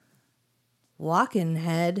Walking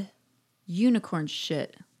Head, Unicorn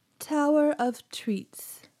shit. Tower of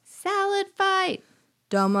Treats, Salad fight.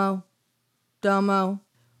 Domo,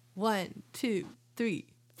 1, 2, 3,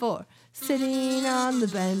 4. Sitting on the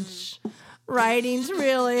bench, writing's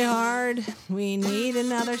really hard. We need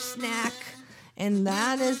another snack, and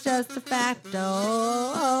that is just a fact.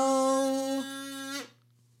 Oh.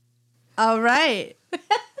 All right.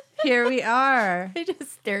 Here we are I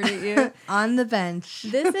just stared at you. on the bench.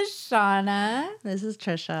 This is Shauna. This is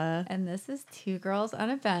Trisha, And this is Two Girls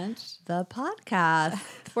on a Bench, the podcast.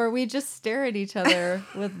 where we just stare at each other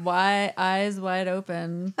with eyes wide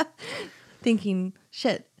open. Thinking,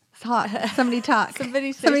 shit, talk. Somebody talk.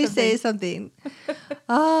 Somebody say something.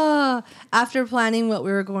 After planning what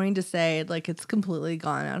we were going to say, like it's completely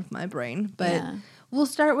gone out of my brain. But Yeah. we'll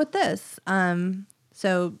start with this.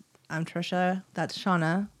 So I'm Trisha. That's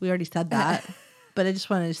Shauna. We already said that, but I just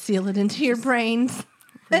wanted to seal it into your brains.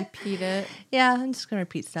 Repeat it. Yeah, I'm just gonna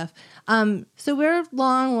repeat stuff. So we're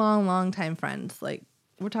long time friends. Like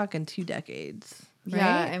we're talking 2 decades. Right?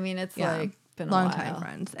 Yeah, I mean, it's Yeah. like been a Long while. time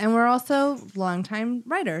friends. And we're also long time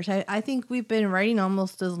writers. I think we've been writing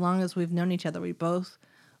almost as long as we've known each other. We both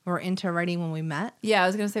were into writing when we met. Yeah, I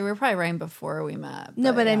was going to say we were probably writing before we met.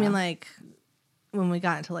 No, but yeah. I mean like when we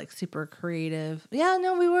got into like super creative. Yeah,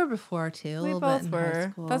 no, we were before too. A We little both bit in high were.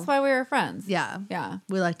 school. That's why we were friends. Yeah. Yeah.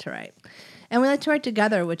 We like to write. And we like to write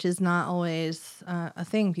together, which is not always a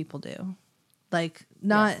thing people do. Like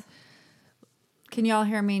not Yes. Can y'all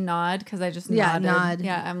hear me nod? Because I just Yeah, nodded. nod.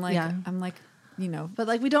 Yeah, I'm like, Yeah. you know, but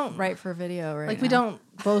like we don't write for video right like now. we don't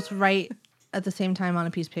both write at the same time on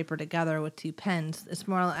a piece of paper together with 2 pens. It's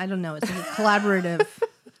more, I don't know, it's like a collaborative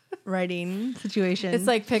writing situation. It's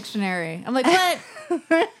like Pictionary. I'm like, what?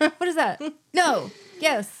 What is that? No.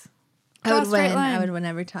 Yes. Draw I a would straight win. line. I would win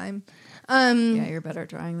every time. Yeah, you're better at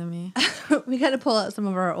drawing than me. We got to pull out some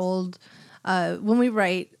of our old, when we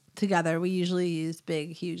write together, we usually use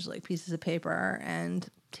big, huge like pieces of paper and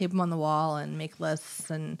tape them on the wall and make lists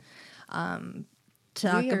and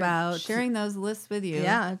talk We are about sharing those lists with you.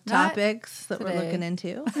 Yeah, Not topics that we're today. looking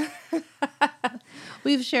into.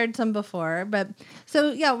 We've shared some before, but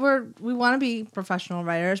so yeah, we want to be professional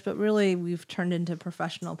writers, but really we've turned into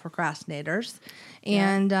professional procrastinators,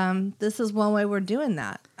 and this is one way we're doing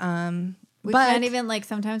that. We but can't even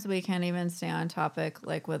sometimes we can't even stay on topic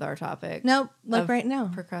with our topic. nope, like of right now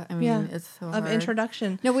I mean, it's so of hard.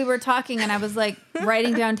 introduction. No, we were talking and I was like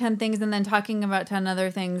writing down 10 things and then talking about 10 other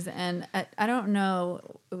things. And I don't know,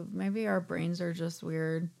 maybe our brains are just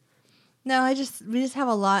weird. No, we just have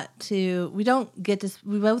a lot to. We don't get to.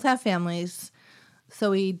 We both have families, so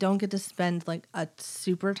we don't get to spend like a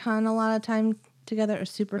super ton a lot of time together. A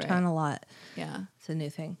super ton a lot. Yeah. It's a new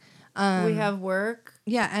thing. We have work.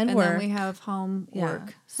 Yeah, and And work. then we have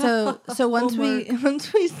homework. So once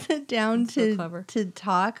we sit down That's so clever. to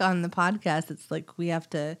talk on the podcast, it's like we have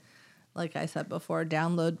to, like I said before,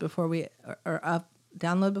 download before we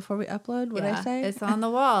upload. What I say? It's on the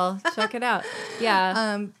wall. Check it out.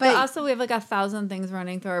 Yeah. But but also we have like 1,000 things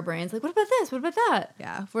running through our brains. Like, what about this? What about that?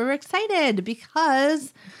 yeah, we're excited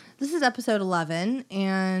because this is episode 11,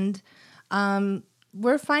 and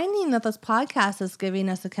we're finding that this podcast is giving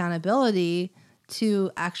us accountability to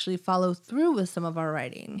actually follow through with some of our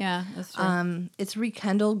writing. Yeah, that's true. It's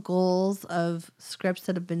rekindled goals of scripts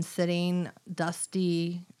that have been sitting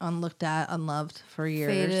dusty, unlooked at, unloved for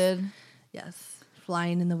years. Faded. Yes,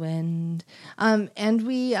 flying in the wind. And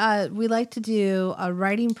we like to do a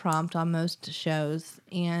writing prompt on most shows,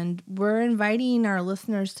 and we're inviting our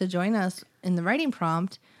listeners to join us in the writing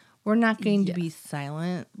prompt. We're not going to be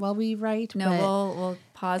silent while we write. No, but we'll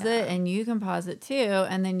pause it, and you can pause it too,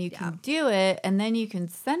 and then you can do it, and then you can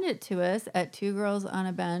send it to us at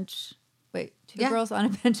 2girlsonabench. Wait,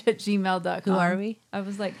 2girlsonabench at gmail.com. Who are we? I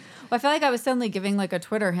was like, well, I felt like I was suddenly giving like a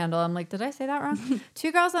Twitter handle. I'm like, did I say that wrong?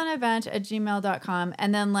 2girlsonabench at gmail.com.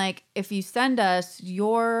 And then like, if you send us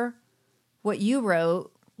what you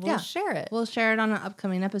wrote, we'll share it. We'll share it on an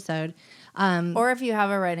upcoming episode. Or if you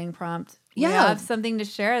have a writing prompt, we have something to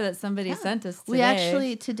share that somebody sent us today. We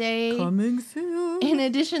actually today, Coming soon. in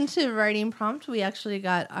addition to writing prompt, we actually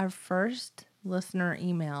got our first listener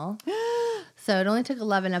email. So it only took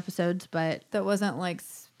 11 episodes, but That wasn't like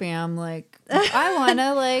spam, like, I want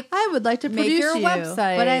to like, I would like to make produce your you,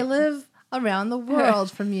 website. but I live around the world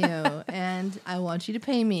from you, and I want you to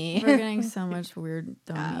pay me. we're getting so much weird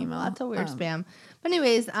dumb email. Lots of weird spam. But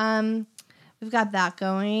anyways, we've got that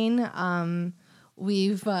going.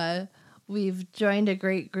 We've joined a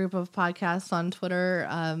great group of podcasts on Twitter.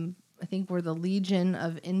 I think we're the Legion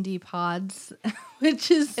of Indie Pods, which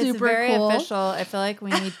is super It's very cool. official. I feel like we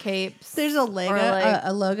need capes. There's a Lego, or like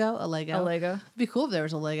a logo. Lego. It'd be cool if there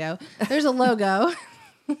was a Lego. There's a logo.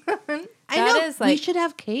 I That know is, we like- should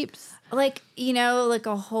have capes. Like, you know, like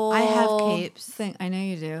a whole I have capes. thing. I know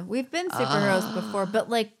you do. We've been superheroes before, but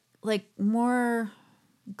like more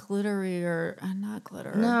glittery or not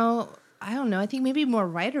glitter. No, I don't know. I think maybe more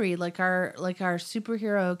writery. Like our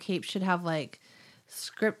superhero cape should have like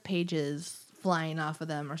script pages flying off of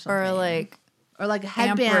them or something. Or like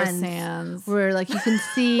headbands ampersands. where like you can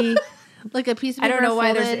see like a piece of I paper don't know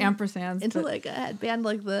why there's folded ampersands. into but- like a headband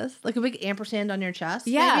like this, like a big ampersand on your chest.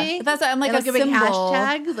 Yeah, maybe? that's what I'm like And, a big symbol.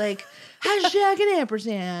 hashtag, like hashtag an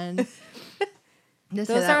ampersand. Did I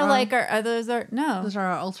say Those that are wrong? like our. Those are no. Those are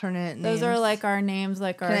our alternate names. Those are like our names,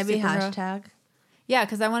 like our. Can I be superhero- hashtag? Yeah,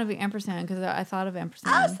 because I want to be ampersand because I thought of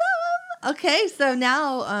ampersand. Awesome. Okay, so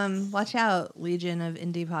now watch out, Legion of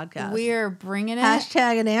Indie Podcast. We are bringing it.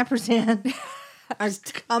 Hashtag an ampersand are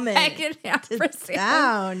coming Hashtag an ampersand.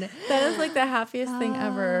 down. That is like the happiest thing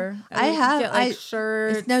ever. And I we can have get, like, I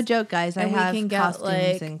shirts. It's no joke, guys. I and we have can get, costumes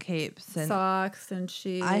like, and capes and socks and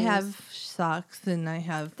shoes. I have socks and I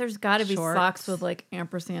have. There's got to be shorts. socks with like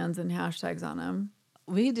ampersands and hashtags on them.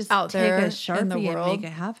 We could just out take there a in Sharpie the and world. make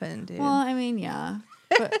it happen, dude. Well, I mean, yeah,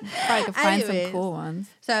 but probably could find Anyways. some cool ones.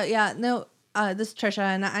 So yeah, no, this is Trisha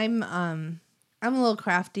and I'm a little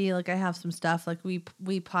crafty. Like I have some stuff. Like we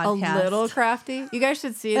podcast A little crafty. You guys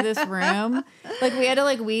should see this room. Like we had to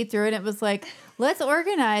like weed through it. And it was like, let's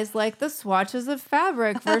organize like the swatches of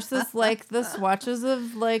fabric versus like the swatches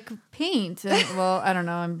of like paint. And well, I don't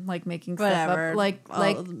know. I'm like making stuff Whatever. up.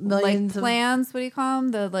 Like Millions of- plans. What do you call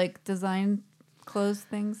them? The like design clothes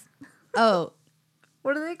things. Oh,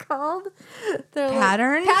 What are they called? They're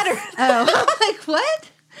patterns. Patterns. Oh, I'm like what?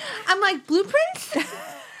 I'm like blueprints.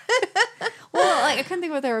 Well, like I couldn't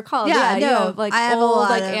think what they were called. Yeah, you no, have, like I have a old, lot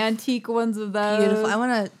like of antique ones of those. Beautiful. I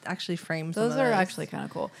want to actually frame some Those of are those. actually kind of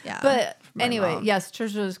cool. Yeah, But for my anyway, mom. yes,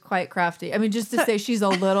 Trisha is quite crafty. I mean, just to say she's a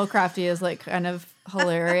little crafty is like kind of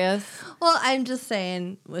hilarious. Well, I'm just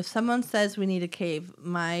saying, if someone says we need a cave,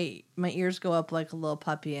 my ears go up like a little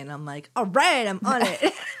puppy, and I'm like, all right, I'm on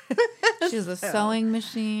it. She has a sewing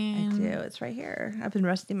machine. I do. It's right here. I've been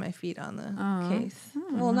resting my feet on the Oh. case.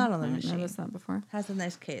 Well, not on the I didn't machine. notice that before. Has a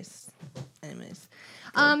nice case. Anyways,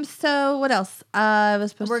 so what else? I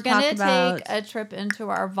was supposed We're to talk gonna about. take a trip into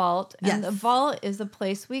our vault, and the Yes. vault is a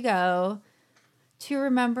place we go to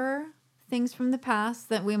remember things from the past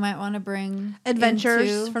that we might want to bring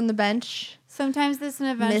Adventures into. from the bench. Sometimes it's an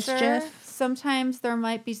adventure. Mischief. Sometimes there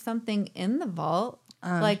might be something in the vault,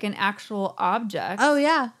 like an actual object. Oh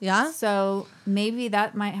yeah, yeah. So maybe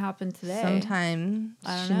that might happen today. Sometime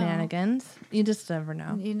I don't know. shenanigans. You just never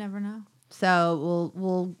know. You never know. So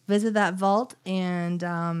we'll visit that vault, and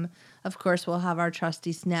of course we'll have our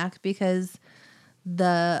trusty snack, because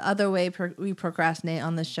the other way we procrastinate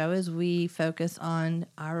on this show is we focus on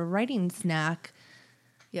our writing snack,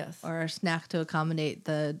 Yes. or our snack to accommodate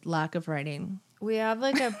the lack of writing. We have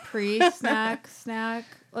like a pre-snack snack.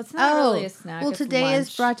 Well, it's not really a snack. Well, it's today is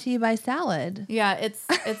lunch. brought to you by Salad. Yeah, it's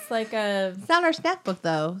like a. It's not our snack book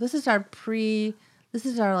though. This is our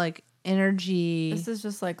like energy. This is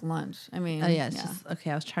just like lunch. I mean. Oh yeah, it's just okay.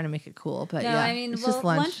 I was trying to make it cool, but No, yeah, I mean, it's well, just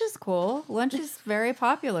lunch. lunch is cool. Lunch is very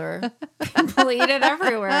popular. People eat it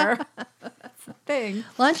everywhere. That's the thing.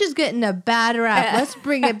 Lunch is getting a bad rap. Let's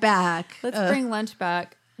bring it back. Let's bring lunch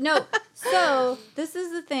back. No, so this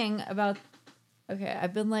is the thing about. Okay,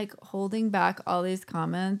 I've been like holding back all these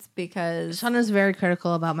comments because Shauna's very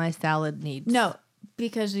critical about my salad needs. no,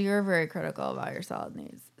 because you're very critical about your salad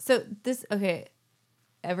needs. So this okay,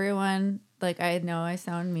 everyone, like I know I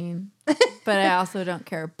sound mean, but I also don't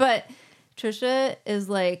care. But Trisha is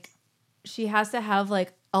like, she has to have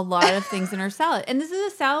like a lot of things in her salad. And this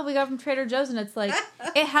is a salad we got from Trader Joe's, and it's like,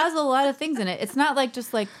 it has a lot of things in it. It's not like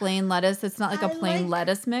just like plain lettuce. It's not like a plain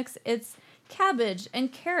lettuce mix. It's cabbage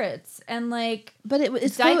and carrots and like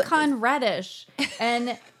it's daikon radish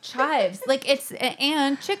and chives. Like it's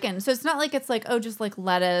and chicken. So it's not like it's like, oh, just like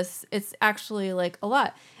lettuce. It's actually like a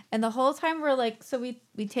lot. And the whole time we're like, so we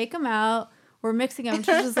take them out, we're mixing them.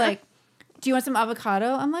 Trisha's like, do you want some avocado?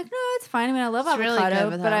 I'm like, no, it's fine. I mean, I love It's really avocado,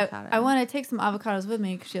 good with but avocado. I want to take some avocados with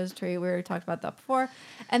me because she has a tree. We already talked about that before.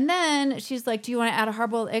 And then she's like, do you want to add a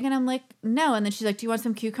hard-boiled egg? And I'm like, no. And then she's like, do you want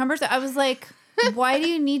some cucumbers? I was like, why do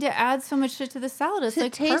you need to add so much shit to the salad? It's It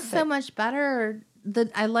like tastes so perfect. much better.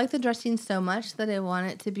 I like the dressing so much that I want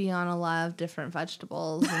it to be on a lot of different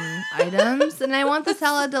vegetables and items, and I want the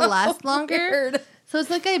salad to last longer. Weird. So it's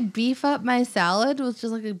like I beef up my salad with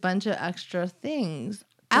just like a bunch of extra things.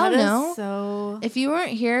 I don't That is know. So If you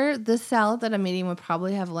weren't here, this salad that I'm eating would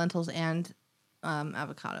probably have lentils and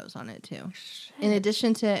avocados on it too. In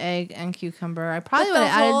addition to egg and cucumber, I probably But would the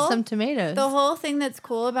have added whole- some tomatoes. the whole thing that's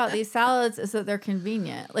cool about these salads is that they're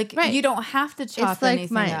convenient. Like Right. you don't have to chop it's like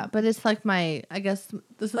anything my, up. but it's like my. I guess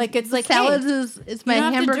this is Like, it's the like, salads hey, it's my don't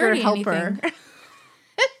have to hamburger dirty helper. anything.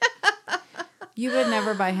 You would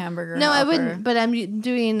never buy hamburger. No, I helper. wouldn't. But I'm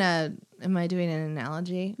doing a. Am I doing an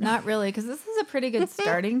analogy? Not really, because this is a pretty good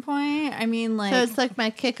starting point. I mean, like, So it's like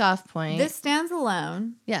my kickoff point. this stands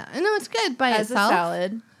alone Yeah, I know it's good by as itself. a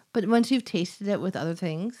salad. But once you've tasted it with other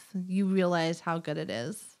things, you realize how good it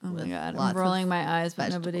is. Oh my with god, lots I'm of rolling my eyes, but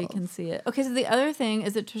nobody vegetables. can see it. Okay, so the other thing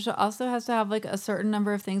is that Trisha also has to have like a certain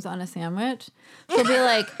number of things on a sandwich. She'll be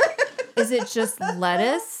like, is it just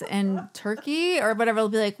lettuce and turkey or whatever? It'll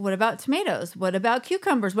be like, what about tomatoes? What about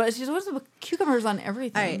cucumbers? What's with cucumbers on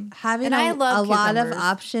everything? All right, having And I love a lot of cucumbers.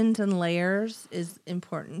 options and layers is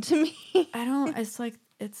important to me. I don't. It's like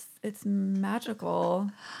it's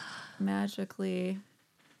magical, magically.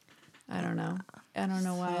 I don't know. I don't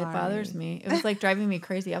know why it bothers Sorry. me. It was like driving me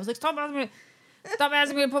crazy. I was like, stop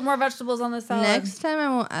asking me to put more vegetables on the salad. Next time I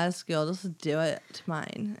won't ask you. I'll just do it to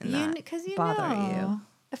mine and not Because you bother know. you.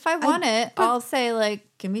 If I want it, I'll say like,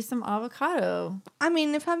 give me some avocado. I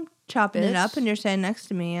mean, if I'm chopping it up Bitch. and you're standing next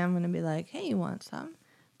to me, I'm gonna be like, "Hey, you want some?"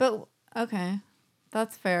 But okay,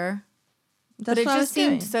 that's fair. That's but it what I was just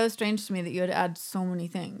seemed doing. so strange to me that you had to add so many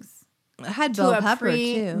things I had to bell a pepper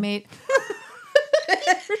too. pre-made.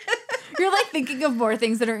 You're like thinking of more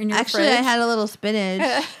things that are in your Actually, fridge. I had a little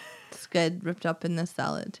spinach. It's good, ripped up in the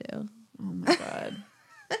salad too. Oh my god.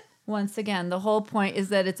 Once again, the whole point is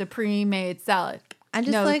that it's a pre-made salad. I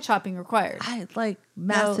just no like chopping required. I like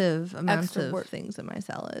massive amounts extra of work. things in my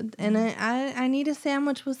salad, and I need a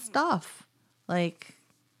sandwich with stuff. Like,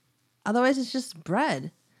 otherwise it's just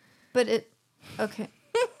bread. But it, okay.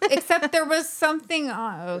 Except there was something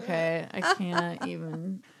on. Okay, I can't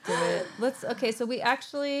even do it. Okay, so we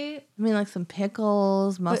actually. I mean, like some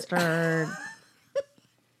pickles, mustard,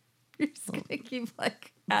 You're just going to keep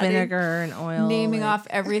like adding, vinegar, and oil. naming like- off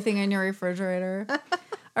everything in your refrigerator.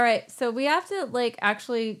 All right, so we have to like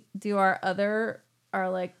actually do our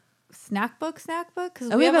like snack book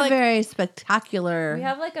because Oh, we have a like very spectacular. we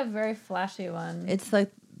have like a very flashy one. It's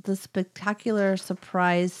like the spectacular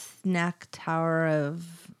surprise snack tower of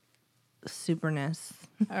superness.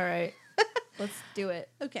 All right, let's do it.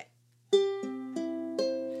 Okay. Give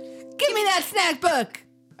me that snack book.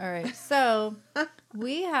 All right, so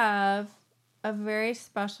we have a very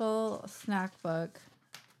special snack book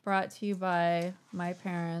brought to you by my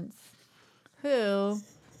parents, who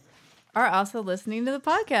are also listening to the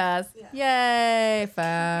podcast. Yay,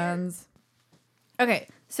 fans. Okay,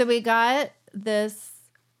 so we got this.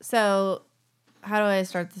 So, how do I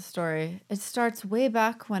start the story? It starts way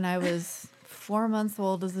back when I was 4 months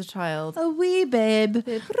old as a child. A wee babe.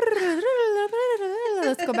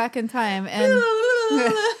 Let's go back in time and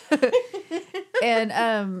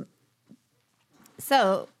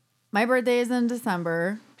so my birthday is in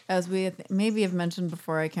December, as we maybe have mentioned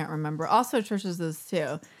before. I can't remember. Also, Trisha's is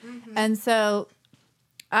too. And so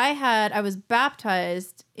I was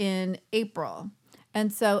baptized in April,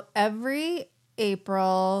 and so every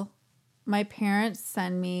April, my parents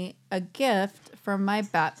send me a gift for my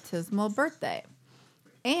baptismal birthday,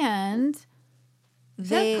 and Is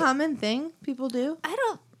that a common thing people do? I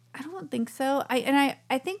don't think so.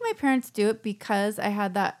 I think my parents do it because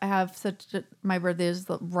my birthday is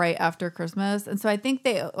right after Christmas, and so I think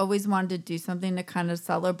they always wanted to do something to kind of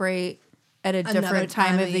celebrate at a different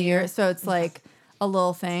time of the year. So it's like a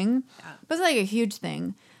little thing, but it's like a huge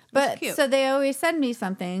thing. But cute. so they always send me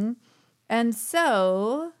something, and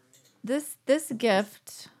so this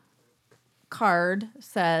gift card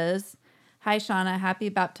says, "Hi Shauna, happy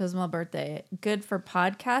baptismal birthday. Good for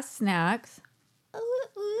podcast snacks."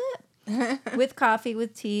 With coffee,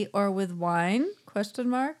 with tea, or with wine? ?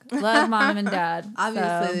 Love, mom and dad.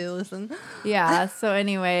 Obviously, So, they listen. yeah. So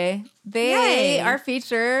anyway, they Yay. are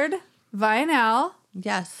featured, Vi and Al,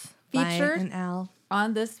 Yes. Featured. Vi and Al.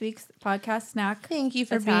 on this week's podcast snack. Thank you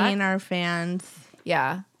for Attack. being our fans,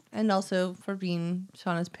 Yeah. and also for being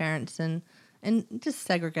Shauna's parents, and just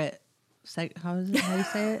segregate. How do you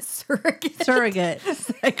say it? Surrogate. Surrogate.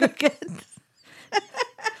 Segregate.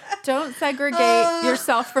 Don't segregate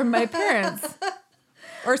yourself from my parents.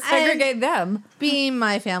 Or segregate them. Being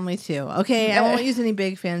my family too. Okay, I won't use any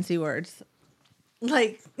big fancy words.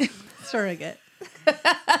 Like surrogate.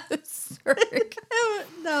 Surrogate.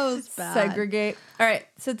 That was bad. Segregate. All right.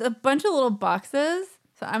 So it's a bunch of little boxes.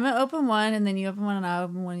 So I'm going to open one, and then you open one, and I'll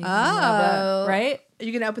open one. And you open one, Oh. right? Are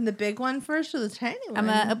you gonna open the big one first or the tiny one? I'm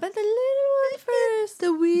going to open the little one first.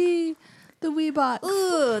 The wee box.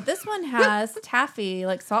 Ooh, this one has taffy,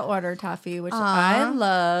 like saltwater taffy, which I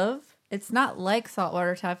love. It's not like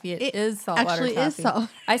saltwater taffy. It is saltwater actually taffy. is salt.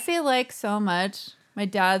 I say like so much. My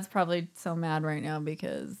dad's probably so mad right now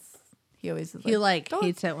because he always is "Don't-"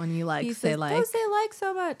 hates it when you he say says, like. Don't say like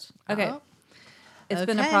so much. Okay. Oh. It's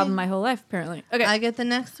been a Okay. problem my whole life, apparently. Okay. I get the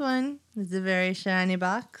next one. It's a very shiny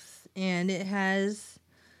box, and it has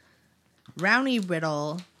brownie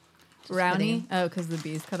brittle. Brownie? Oh, because the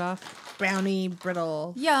bees cut off? Brownie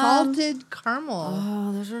brittle. Yum. Salted caramel.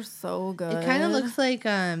 Oh, those are so good. It kind of looks like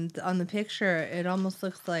on the picture. It almost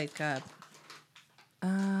looks like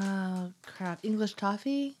English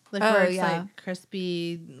toffee, like where it's like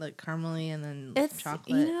crispy, like caramely, and then it's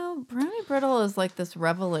chocolate. You know, brownie brittle is like this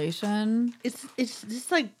revelation. It's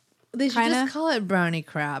just like they should Kinda. just call it brownie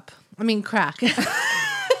crap. I mean crack.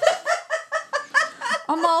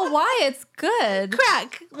 Well, why? It's good.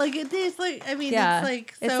 Crack. Like it tastes like. I mean, Yeah. it's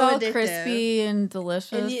like so it's all addictive. crispy and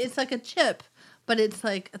delicious. And it's like a chip, but it's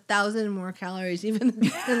like 1,000 more calories even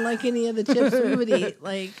than like any of the chips we would eat.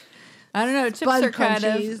 Like I don't know. Chips Bun are kind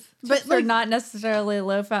of, crunchies. but But, they're like- not necessarily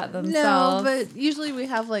low fat themselves. no, but usually we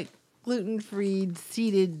have like gluten-free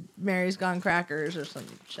seeded Mary's Gone crackers or some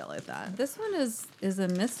shit like that. This one is a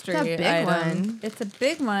mystery. It's a big item. one. It's a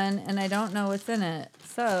big one, and I don't know what's in it.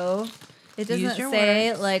 So it Use doesn't your say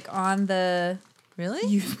words. like on the. Really?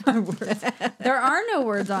 Use my words. There are no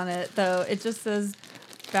words on it though. It just says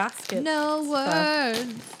basket. No stuff.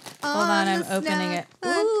 words. Hold on, I'm opening it.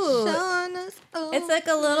 Ooh. It's like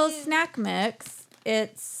a little snack mix.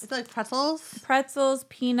 It's It's like pretzels. pretzels,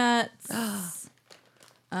 peanuts,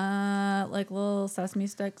 like little sesame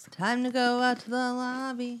sticks. Time to go out to the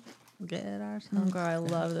lobby. Get Oh ourselves. god, I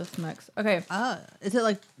love this mix. Okay, Is it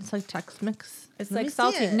like it's like Tex Mix? it's Let me like see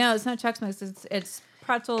salty. it. No, it's not Chex Mix. It's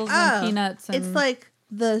pretzels and peanuts. And It's like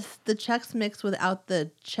the Chex Mix without the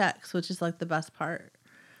Chex, which is like the best part.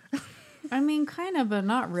 I mean, kind of, but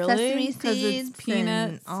not really. Sesame Because seeds it's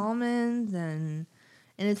peanuts. and almonds and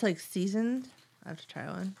it's like seasoned. I have to try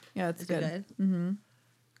one. Yeah, it's Is good. it good? Mm-hmm.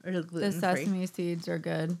 Or is it The gluten free? sesame seeds are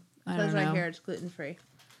good. I don't Says know. right here it's gluten free.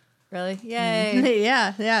 Really? Yay.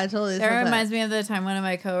 yeah, totally. That reminds me of the time one of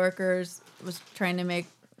my coworkers was trying to make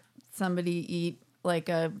somebody eat like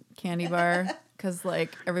a candy bar because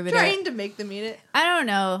like everybody. Trying to make them eat it. I don't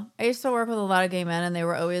know. I used to work with a lot of gay men, and they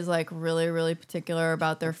were always like really, really particular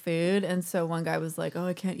about their food. And so one guy was like, "Oh,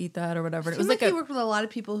 I can't eat that" or whatever. And it was like you work with a lot of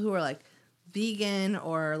people who are like vegan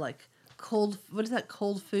or like cold. What is that?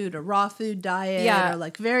 Cold food or raw food diet? Yeah. or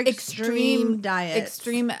like very extreme diet.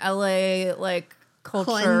 extreme LA like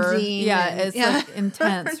culture. Cleansing Yeah, and- it's yeah. like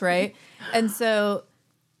intense, right? And so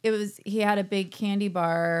he had a big candy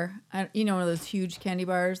bar. One of those huge candy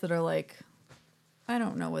bars that are like, I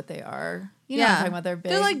don't know what they are. You know what I'm talking about? They're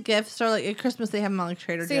big. They're like gifts or like at Christmas they have them on like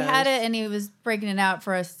Trader So Joe's. he had it, and he was breaking it out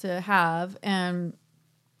for us to have, and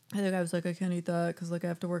the other guy was like, "I can't eat that because like I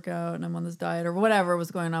have to work out and I'm on this diet or whatever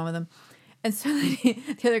was going on with him." And so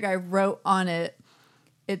the other guy wrote on it,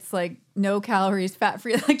 "It's like no calories, fat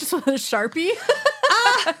free," like just with a Sharpie.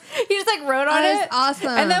 He just like wrote on That it. is awesome.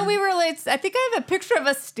 And then we were like, I think I have a picture of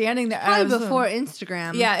us standing there. Probably I was- before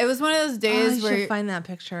Instagram. Yeah, it was one of those Oh, days you where should find that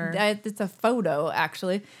picture. it's a photo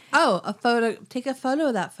actually. Oh, a photo. Take a photo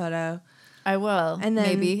of that photo, I will, and then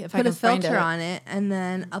maybe if I put can a filter find it. on it, and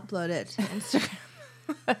then upload it to Instagram.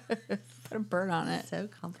 Put a bird on it. So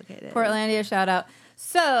complicated. Portlandia shout out.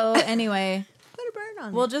 So anyway, Put a bird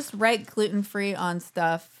on we'll it. just write gluten free on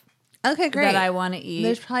stuff Okay, great. that I want to eat.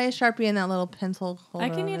 There's probably a Sharpie in that little pencil holder. I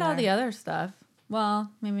can eat over all there. the other stuff.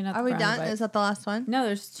 Well, maybe not. Are the we brownie done? bite. Is that the last one? No,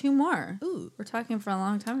 there's 2 more. Ooh. We're talking for a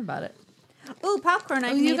long time about it. Ooh, popcorn. I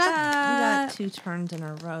Oh, can you eat got that. 2 turns in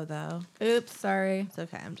a row though. Oops, sorry. It's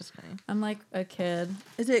okay. I'm just kidding. I'm like a kid.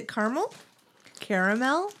 Is it caramel?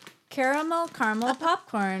 Caramel? Caramel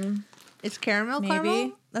popcorn. It's caramel. Maybe.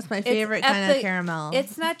 Caramel? That's my It's favorite kind of caramel.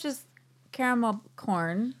 It's not just caramel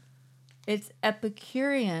corn. It's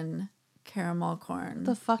Epicurean caramel corn. What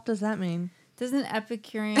the fuck does that mean? Doesn't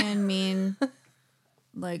Epicurean mean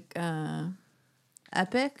like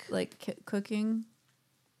Epic? cooking,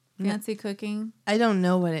 fancy cooking? I don't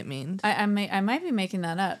know what it means. I might be making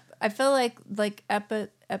that up. I feel like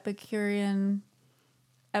Epicurean.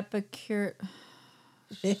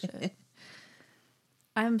 Shit.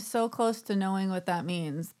 I'm so close to knowing what that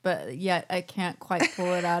means, but yet I can't quite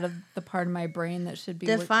pull it out of the part of my brain that should be.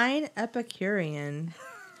 Define Epicurean.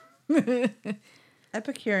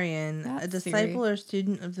 Epicurean, That's a disciple or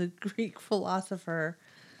student of the Greek philosopher.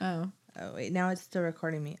 Oh, Oh, wait, now it's still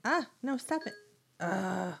recording me. Ah, no, stop it.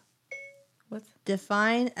 what's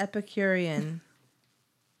Define Epicurean.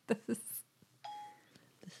 this? This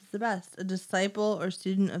is the best. A disciple or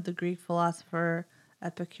student of the Greek philosopher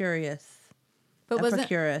Epicurus. But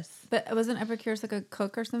Epicurus. wasn't Epicurus like a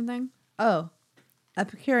cook or something? Oh,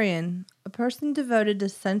 Epicurean. A person devoted to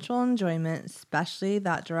sensual enjoyment, especially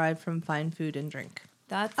that derived from fine food and drink.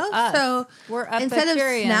 That's Oh, us. so We're Epicureans. instead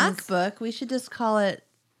of snack book, we should just call it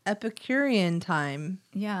Epicurean time.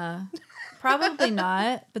 Yeah. Probably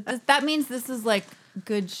not. But that means this is like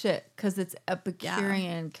good shit because it's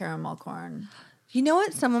Epicurean caramel corn. You know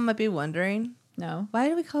what someone might be wondering? No. Why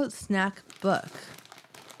do we call it snack book?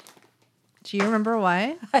 Do you remember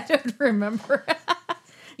why? I don't remember.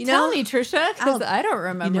 Tell me, Trisha, because I don't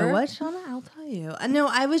remember. You know what, Shauna? I'll tell you. No,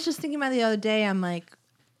 I was just thinking about it the other day. I'm like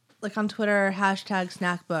on Twitter, hashtag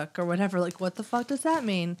snack book or whatever. Like, what the fuck does that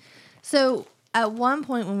mean? So at one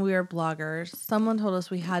point when we were bloggers, someone told us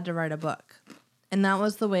we had to write a book. And that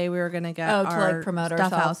was the way we were going to get our promote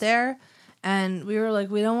stuff ourselves out there. And we were like,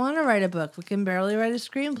 we don't want to write a book. We can barely write a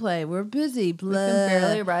screenplay. We're busy. Blah. We can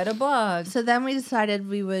barely write a blog. So then we decided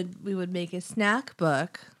we would make a snack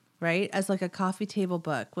book, right? As like a coffee table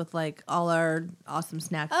book with like all our awesome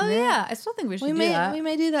snacks in it. Yeah. I still think we should do that. We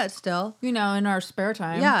may do that still. You know, in our spare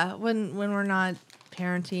time. Yeah, when we're not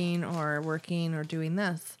parenting or working or doing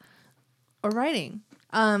this or writing.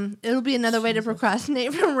 It'll be another way to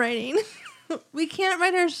procrastinate from writing. We can't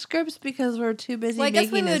write our scripts because we're too busy Well, I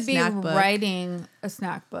guess we making a would be snack book. writing a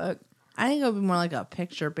snack book. I think it would be more like a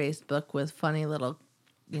picture-based book with funny little,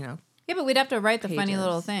 Yeah, but we'd have to write the funny pages.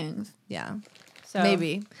 little things. Yeah. So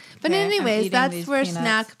Maybe. But okay, I'm anyways, eating that's these where peanuts.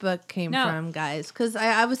 snack book came No. from, guys. Because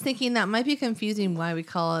I was thinking that might be confusing why we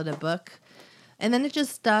call it a book. And then it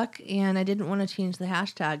just stuck, and I didn't want to change the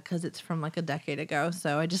hashtag because it's from like a decade ago.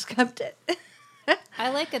 So I just kept it. I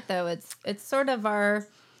like it, though. It's sort of our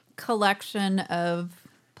collection of...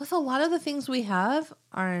 Plus, a lot of the things we have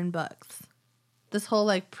are in books. This whole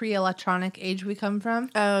like pre-electronic age we come from.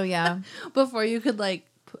 Oh, yeah. Before you could like...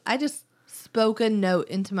 I just spoke a note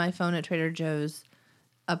into my phone at Trader Joe's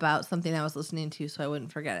about something I was listening to so I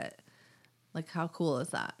wouldn't forget it. Like, how cool is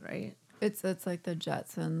that, right? It's like the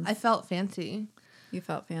Jetsons. I felt fancy You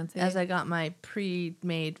felt fancy. as I got my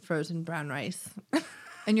pre-made frozen brown rice.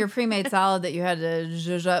 And your pre-made salad that you had to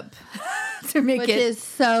zhuzh up to make Which it is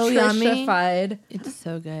so yummy. Trisha-fied. It's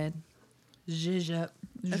so good. Zhuzh up.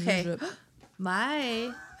 Okay. Zhuzh up.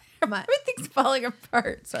 My Everything's falling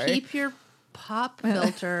apart. Sorry. keep your pop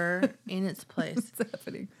filter in its place. What's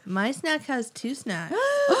happening? My snack has 2 snacks.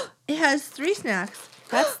 It has 3 snacks.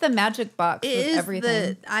 That's the magic box It with is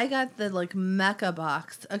everything. I got the like mecha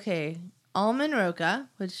box. Okay. Almond Roca,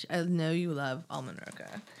 which I know you love almond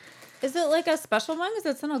Roca. Is it like a special one?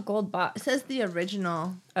 Because it's in a gold It box. says the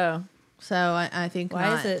original. Oh. So I think Why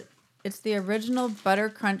not. is it? It's the original butter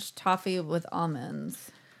crunch toffee with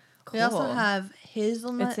almonds. Cool. We also have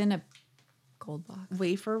hazelnut It's in a gold box.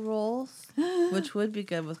 wafer rolls, which would be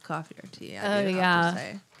good with coffee or tea. Oh, do have yeah. to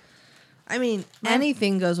say. I mean,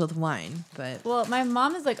 anything goes with wine, but Well, my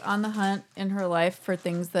mom is like on the hunt in her life for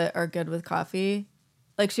things that are good with coffee.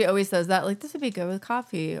 Like she always says that, like, this would be good with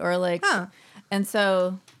coffee. Or like, Huh. And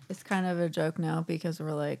so it's kind of a joke now because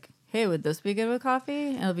we're like, hey, would this be good with coffee?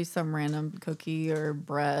 And it'll be some random cookie or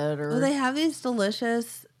bread or. well, they have these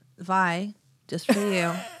delicious just for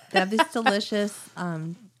you. They have these delicious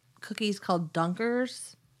cookies called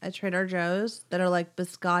Dunkers at Trader Joe's that are like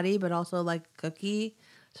biscotti, but also like cookie.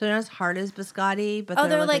 So they're not as hard as biscotti, but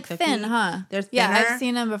they're like a cookie. thin, huh? They're thinner. Yeah, I've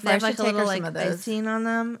seen them before. They have I like should a take little her some like of those. icing on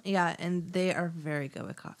them. Yeah, and they are very good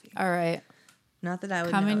with coffee. All right. Not that I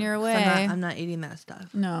would Coming know, your 'cause way. I'm not eating that stuff.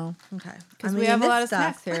 No. Okay. Because I'm we have a eating lot this of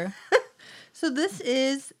stuff. snacks here. So this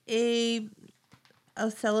is a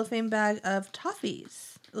cellophane bag of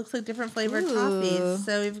toffees. It looks like different flavored Ooh. toffees.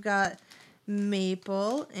 So we've got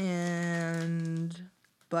maple and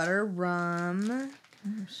butter rum.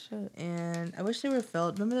 Oh, shit. And I wish they were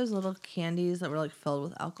filled. Remember those little candies that were like filled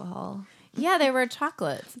with alcohol? Yeah, they were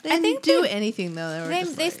chocolates. They I didn't think do anything though. They were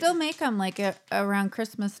just they like- still make them like around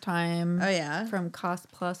Christmas time. Oh yeah. From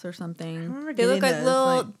Cost Plus or something. remember They look getting like those,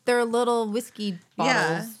 little. like- They're little whiskey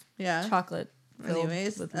bottles. Yeah. Yeah. Chocolate. filled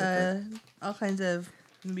Anyways, with liquor. all kinds of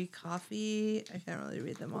maybe coffee. I can't really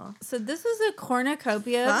read them all. So this is a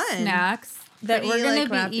cornucopia of Fun. snacks that Pretty, we're going like, to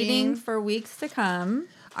be wrapping. eating for weeks to come.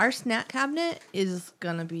 Our snack cabinet is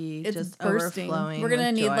gonna be It's just bursting. overflowing. We're gonna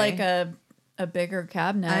with need joy. like a bigger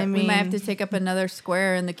cabinet. I we might have to mean- take up another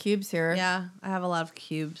square in the cubes here. Yeah, I have a lot of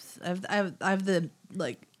cubes. I have the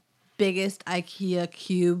like biggest IKEA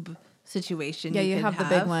cube situation. Yeah, you could have the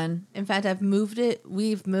big one. In fact, I've moved it.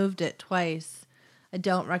 We've moved it twice. I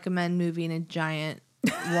don't recommend moving a giant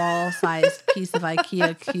wall-sized piece of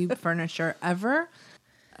IKEA cube furniture ever.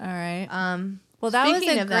 All right. Well, that Speaking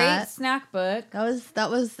was a of great that, snack book. That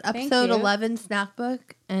was Thank episode you. 11 snack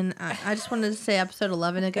book, and I just wanted to say episode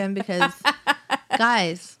 11 again because,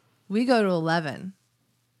 guys, we go to 11.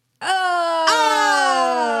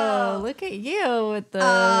 Oh, look at you with the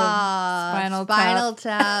Spinal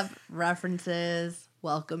Tap references.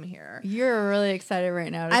 Welcome here. You're really excited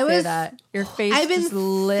right now to say that. Your face I've been just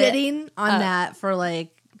lit sitting on that for like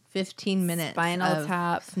 15 minutes. Spinal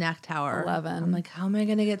Tap Snack Tower 11. I'm like, how am I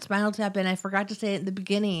going to get Spinal Tap in? I forgot to say it at the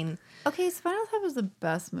beginning. Okay, Spinal Tap was the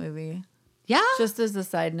best movie. Yeah. Just as a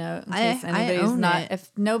side note, in case I anybody's own not,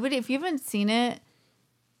 it. if you haven't seen it,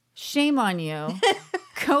 shame on you.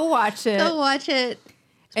 Go watch it. Go watch it.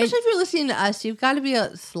 Especially if you're listening to us, you've got to be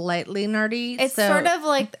slightly nerdy. It's sort of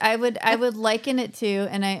like I would liken it to,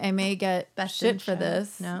 and I may get Best shit in for show.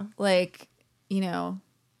 this. No. Like,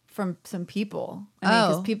 from some people.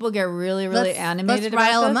 Because people get really, really Let's animated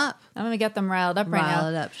rile about them this. up. I'm gonna get them riled up right now. Rile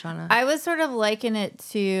it up, Shauna. I would sort of liken it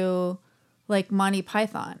to like Monty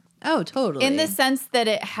Python. Oh, totally. In the sense that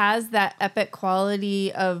it has that epic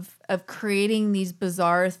quality of creating these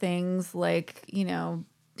bizarre things like,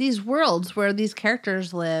 these worlds where these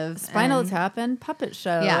characters live. Spinal Tap and Puppet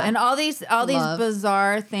Show. Yeah. And all these Love.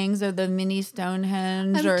 bizarre things, or the mini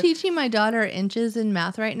Stonehenge. I'm teaching my daughter inches in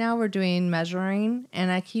math right now. We're doing measuring, and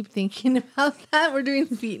I keep thinking about that. We're doing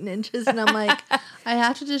feet and inches, and I'm like, I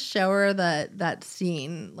have to just show her that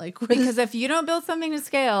scene, like because if you don't build something to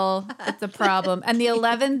scale, it's a problem. And the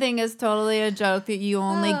 11 thing is totally a joke that you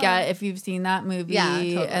only get if you've seen that movie. Yeah,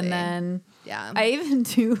 totally. And then yeah, I even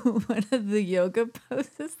do one of the yoga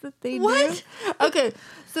poses that they do. What? Okay,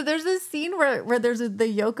 so there's this scene where there's the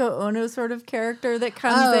Yoko Ono sort of character that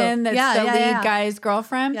comes in that's the lead guy's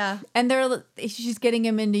girlfriend. Yeah. And she's getting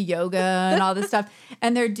him into yoga and all this stuff.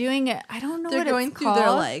 And they're doing it. I don't know they're what going it's through called.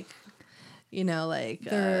 their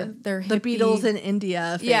They're the hippie- Beatles in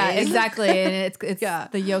India. Phase. Yeah, exactly. And it's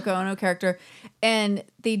the Yoko Ono character. And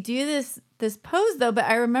they do this pose though, but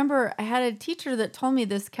I remember I had a teacher that told me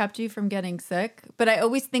this kept you from getting sick, but I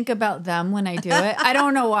always think about them when I do it. I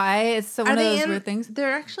don't know why. It's one of those weird things.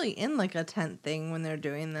 They're actually in like a tent thing when they're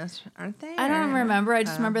doing this, aren't they? I don't remember. I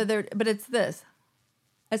just remember but it's this.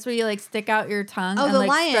 That's where you like stick out your tongue. Oh, and the like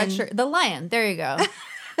lion. stretch the lion. There you go.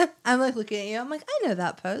 I'm like looking at you. I'm like, I know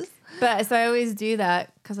that pose. But so I always do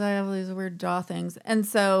that because I have all these weird jaw things. And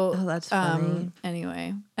so, that's funny.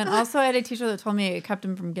 Anyway, and also I had a teacher that told me it kept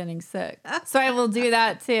him from getting sick. So I will do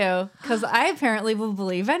that too because I apparently will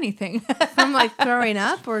believe anything. From like throwing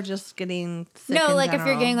up or just getting sick. No, in like if you're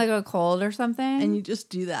general? getting like a cold or something. and you just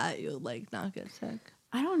do that, you'll like not get sick.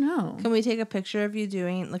 I don't know. Can we take a picture of you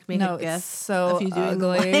doing make No, a it's gif so of you doing the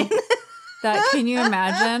ugly. line? That can you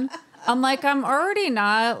imagine? I'm already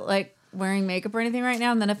not like wearing makeup or anything right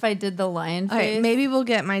now, and then if I did the lion face, Okay, maybe we'll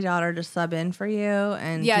get my daughter to sub in for you,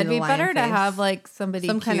 and yeah, do it'd the be lion better to face. have like somebody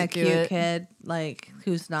some kind of do cute it. kid, like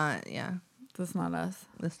who's not. Yeah, That's not us.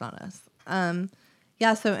 that's not us.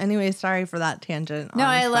 Yeah. So anyway, sorry for that tangent. No, on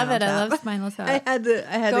I love Spinal it. I Tap. love Spinal Tap. I had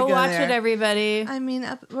to Go go watch there. it, everybody. I mean,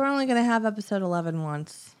 we're only gonna have episode 11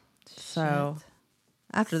 once, so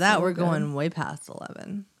after that So we're good. going way past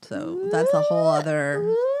 11. So that's a whole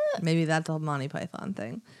other. Maybe that's a Monty Python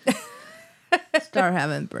thing. Start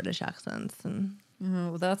having British accents and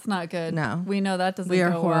Well, that's not good. No. We know that doesn't we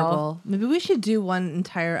are go horrible. well. Maybe we should do one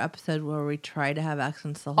entire episode where we try to have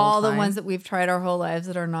accents the whole All time. the ones that we've tried our whole lives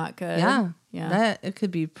that are not good. Yeah. Yeah. That it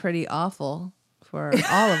could be pretty awful for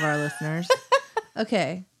all of our listeners.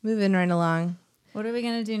 Okay, moving right along. What are we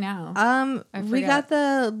going to do now? I We forgot. got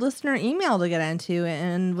the listener email to get into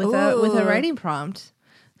and with a Ooh. writing prompt.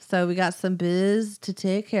 So we got some biz to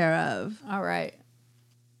take care of. All right.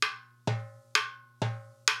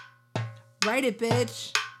 Write it,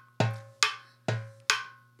 bitch.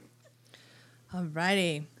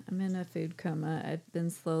 Alrighty. I'm in a food coma. I've been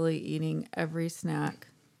slowly eating every snack.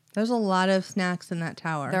 There's a lot of snacks in that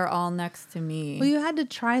tower. They're all next to me. Well, you had to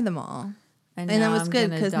try them all. And that now was I'm good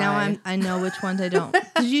gonna because now die. I know which ones I don't.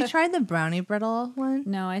 Did you try the brownie brittle one?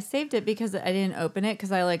 No, I saved it because I didn't open it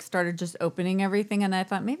because I started just opening everything and I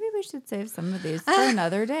thought maybe we should save some of these for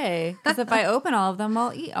another day because if I open all of them,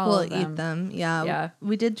 I'll eat all We'll of them. eat them. Yeah. Yeah.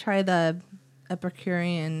 We did try the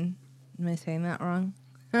Epicurean. Am I saying that wrong?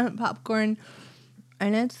 Popcorn,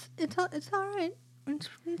 and it's all right.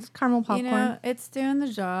 It's caramel popcorn. You know, it's doing the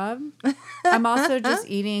job. I'm also just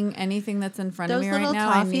eating anything that's in front of Those me little right now.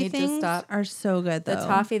 I toffee need to things stop. are so good though. The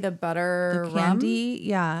toffee, the butter the rum. candy,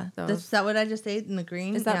 yeah. Those. Is that what I just ate in the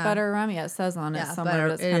green? Is that Yeah. butter rum? Yeah, it says on it Yeah, somewhere, butter.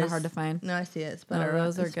 but it's It kind of is. hard to find. No, I see it. It's No, butter.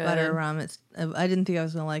 those are it's butter good. rum. I didn't think I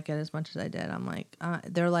was gonna like it as much as I did. I'm like,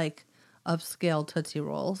 they're like upscale Tootsie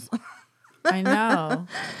Rolls. I know.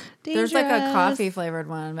 There's like a Dangerous. coffee flavored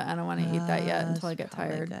one, but I don't want to eat that yet until I That's get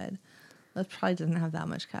probably tired. Good. That probably doesn't have that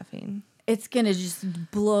much caffeine. It's going to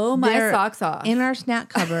just blow my They're socks off. In our snack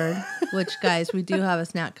cupboard, which, guys, we do have a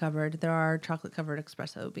snack cupboard, there are chocolate-covered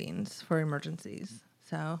espresso beans for emergencies.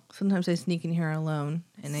 So sometimes I sneak in here alone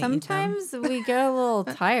and I eat them. Sometimes we get a little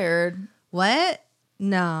tired. What?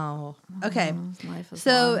 No. Okay. Life is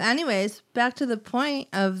So, long. anyways, back to the point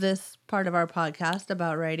of this part of our podcast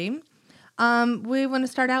about writing. We want to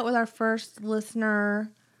start out with our first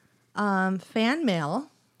listener fan mail.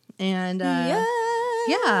 And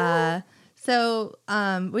yeah. So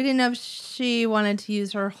we didn't know if she wanted to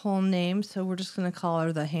use her whole name, so we're just going to call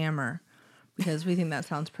her the Hammer because we think that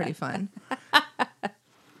sounds pretty fun.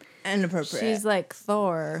 And appropriate. She's like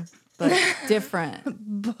Thor, but different.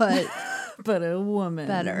 but But a woman.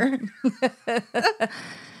 better.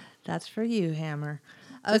 That's for you, Hammer.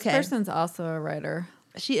 This Okay. person's also a writer.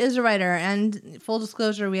 She is a writer, and full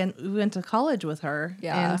disclosure, we went to college with her.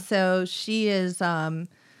 Yeah. And so she is,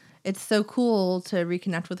 it's so cool to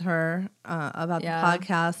reconnect with her about Yeah. the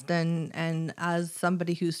podcast and as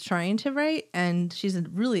somebody who's trying to write, and she's a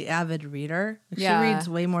really avid reader. She Yeah. reads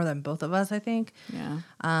way more than both of us, I think. Yeah.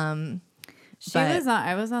 But-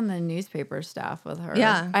 I was on the newspaper staff with her.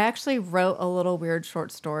 Yeah. I actually wrote a little weird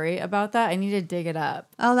short story about that. I need to dig it up.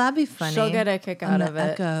 Oh, that'd be funny. She'll get a kick On out the of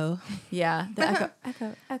it. Echo. Yeah. The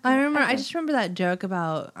echo. I remember. I echo. just remember that joke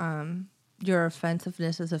about your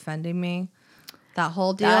offensiveness is offending me. That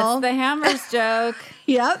whole deal. That's the Hammer's joke.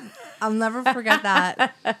 Yep. I'll never forget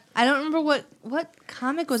that. I don't remember what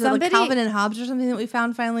comic was it, like Somebody- Calvin and Hobbes or something that we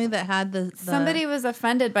found finally that had the Somebody was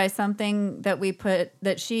offended by something that we put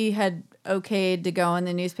that she had okayed to go in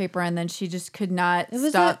the newspaper, and then she just could not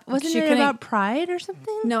stop. Wasn't she it couldn't- about pride or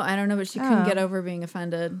something? No, I don't know, but she couldn't Oh. get over being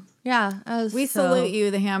offended. Yeah. We salute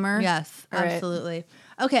you, the Hammer. Yes, All right. absolutely.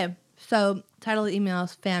 Okay, so title of the email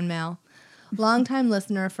is fan mail. Long-time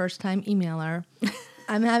listener, first-time emailer.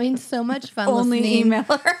 I'm having so much fun Only listening.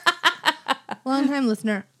 emailer. Long-time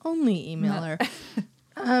listener, only emailer.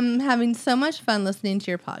 Having so much fun listening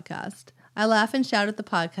to your podcast. I laugh and shout at the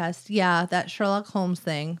podcast. Yeah, that Sherlock Holmes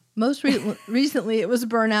thing. Most recently, it was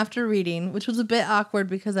Burn After Reading, which was a bit awkward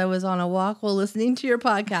because I was on a walk while listening to your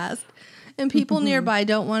podcast. And people nearby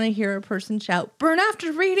don't want to hear a person shout, "Burn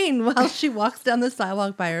after reading," while she walks down the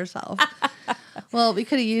sidewalk by herself. Well, we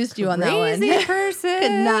could have used you on that one. Crazy person.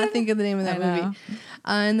 Could not think of the name of that I know.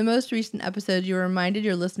 movie. In the most recent episode, you reminded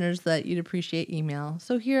your listeners that you'd appreciate email.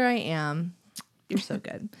 So here I am. You're so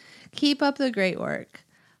good. Keep up the great work.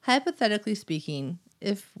 Hypothetically speaking,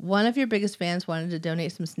 if one of your biggest fans wanted to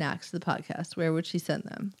donate some snacks to the podcast, where would she send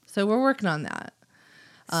them? So we're working on that.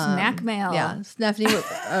 Snack mail. Yeah, Stephanie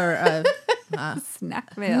or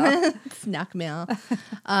Snack mail. snack mail.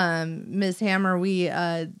 Ms. Hammer, we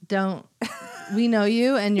know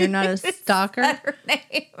you, and you're not a stalker. Her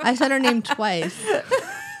name. I said her name twice.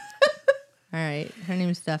 All right, her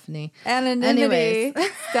name's Stephanie. Anonymity.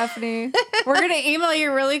 Stephanie. We're going to email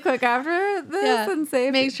you really quick after this and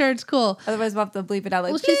say make sure it's cool. Otherwise, we'll have to bleep it out.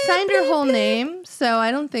 Like, Well, she signed her whole name, so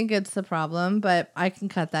I don't think it's a problem, but I can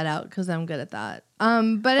cut that out because I'm good at that.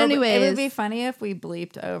 But anyways, it would be funny if we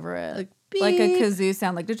bleeped over it. Like, Like a beep. kazoo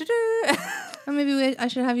sound, like do-do-do. or maybe I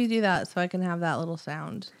should have you do that so I can have that little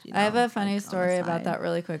sound. You I have know, a funny like, on the story about side. that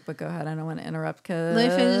really quick, but go ahead. I don't want to interrupt because Let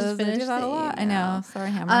me I finish do that the a lot. I email. know.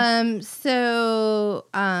 Sorry, Hammer.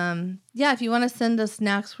 Yeah, if you want to send us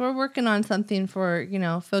snacks, we're working on something for,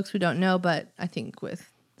 folks who don't know, but I think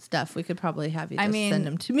with stuff, we could probably have you just send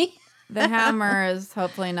them to me. The Hammer is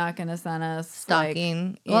hopefully not going to send us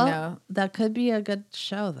Stalking. Like, that could be a good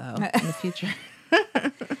show, though, in the future.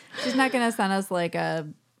 she's not going to send us like a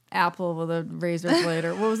apple with a razor blade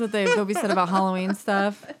or what was it what we said about Halloween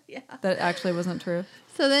stuff? Yeah. That actually wasn't true.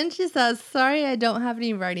 So then she says, sorry, I don't have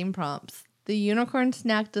any writing prompts. The unicorn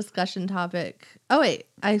snack discussion topic. Oh, wait,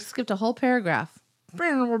 I skipped a whole paragraph.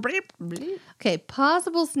 Okay,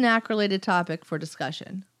 possible snack related topic for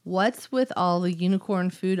discussion. What's with all the unicorn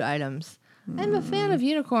food items? I'm a fan of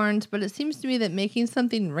unicorns, but it seems to me that making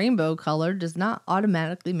something rainbow colored does not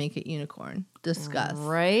automatically make it unicorn. Discuss.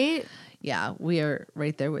 Right? Yeah, we are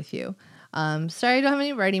right there with you. Sorry I don't have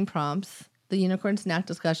any writing prompts. The unicorn snack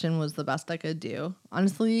discussion was the best I could do.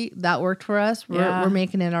 Honestly, that worked for us. We're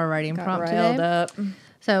making it our writing Got prompt riled today. up.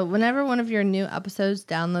 So whenever one of your new episodes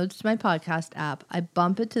downloads to my podcast app, I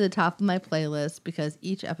bump it to the top of my playlist because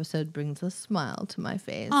each episode brings a smile to my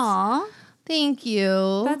face. Aw, Thank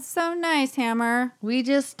you. that's so nice, Hammer. We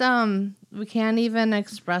just we can't even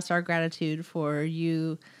express our gratitude for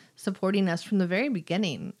you supporting us from the very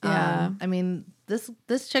beginning. Yeah. I mean,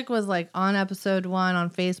 this chick was like on episode 1 on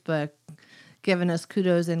Facebook, giving us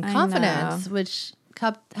kudos and I confidence, know. which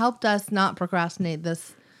helped us not procrastinate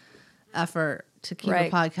this effort to keep a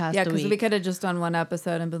podcast Yeah, a because week. we could have just done one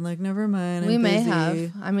episode and been like, never mind. We I'm may busy.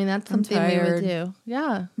 have. I mean, that's I'm something we would tired. do.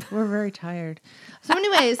 Yeah, we're very tired. So,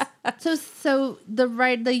 anyways, so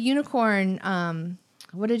the unicorn.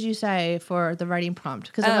 What did you say for the writing prompt?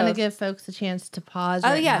 Because I want to give folks a chance to pause. Oh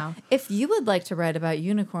right yeah. now. If you would like to write about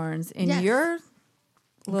unicorns in Yes. your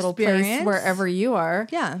little Experience. place wherever you are,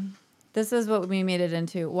 Yeah. this is what we made it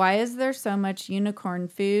into. Why is there so much unicorn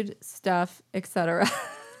food, stuff, etc.?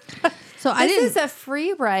 So This is a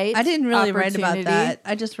free write. I didn't really write about opportunity. that.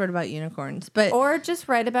 I just wrote about unicorns, but Or just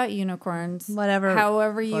write about unicorns. Whatever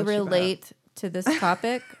However you floats your boat. relate to this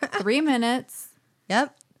topic. 3 minutes.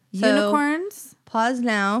 yep. So, Unicorns. Pause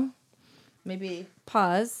now. Maybe.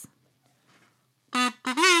 Pause.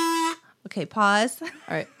 Okay. Pause. All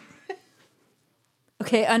right.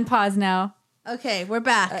 Okay, unpause now. Okay, we're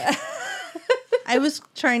back. I was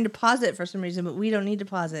trying to pause it for some reason, but we don't need to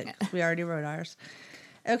pause it because we already wrote ours.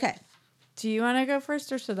 Okay, Do you want to go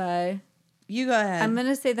first or should I? you go ahead. I'm going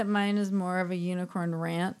to say that mine is more of a unicorn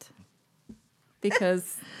rant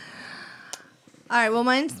because All right, well,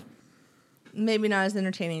 mine's maybe not as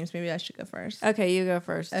entertaining, so maybe I should go first. okay, you go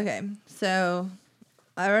first. Okay, so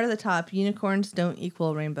I wrote at the top, unicorns don't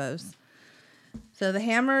equal rainbows. So the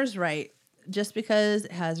hammer is right. Just because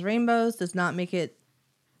it has rainbows does not make it,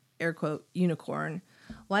 air quote, unicorn.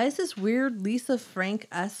 Why is this weird Lisa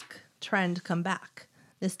Frank-esque trend come back?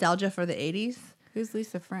 Nostalgia for the 80s? Who's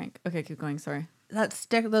Lisa Frank? Okay, keep going. Sorry.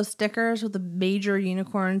 Those stickers with the major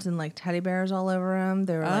unicorns and like teddy bears all over them.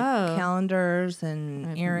 They were like Oh. calendars I and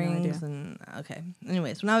have no earrings idea. and okay.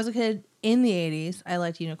 Anyways, when I was a kid in the 80s, I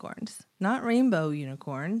liked unicorns. Not rainbow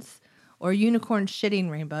unicorns or unicorn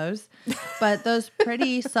shitting rainbows, but those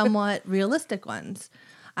pretty somewhat realistic ones.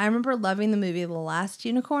 I remember loving the movie The Last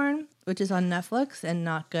Unicorn, which is on Netflix and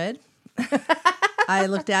not good. I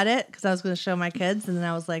looked at it because I was going to show my kids, and then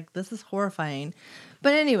I was like, this is horrifying.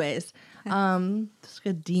 But anyways, it's like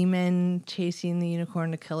a demon chasing the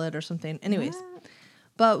unicorn to kill it or something. Anyways,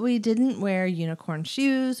 but we didn't wear unicorn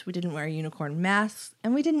shoes, we didn't wear unicorn masks,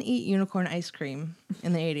 and we didn't eat unicorn ice cream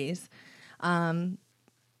in the 80s.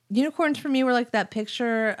 Unicorns for me were like that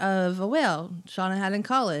picture of a whale Shauna had in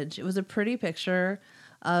college. It was a pretty picture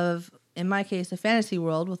of, in my case, a fantasy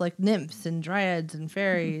world with like nymphs and dryads and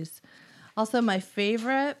fairies. Also, my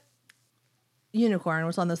favorite unicorn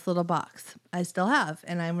was on this little box. I still have,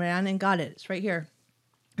 and I ran and got it. It's right here.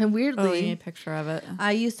 And Oh, we weirdly, need a picture of it.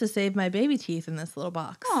 I used to save my baby teeth in this little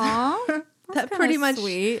box. Aw. That pretty much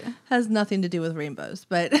sweet. has nothing to do with rainbows,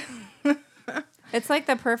 but It's like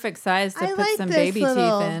the perfect size to I put like some this baby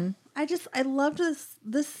little- teeth in. I loved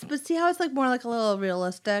this, but see how it's like more like a little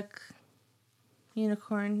realistic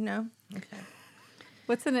unicorn? No? Okay.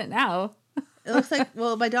 What's in it now? It looks like,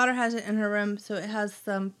 well, my daughter has it in her room, so it has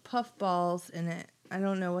some puff balls in it. I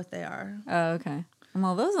don't know what they are. Oh, okay.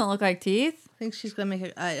 Well, those don't look like teeth. I think she's going to make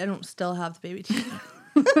it, I don't still have the baby teeth.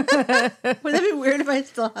 Would that be weird if I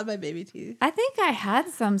still had my baby teeth? I think I had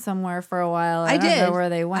some somewhere for a while. I don't did. know where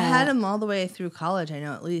they went. I had them all the way through college, I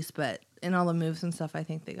know at least, but in all the moves and stuff, I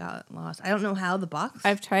think they got lost. I don't know how the box.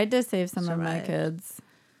 I've tried to save some of my Survived. kids.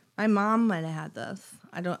 My mom might have had this.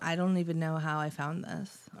 I don't even know how I found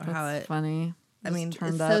this or how That's it. funny. I Just mean, it's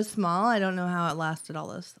turned so up. small. I don't know how it lasted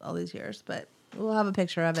all these years, but we'll have a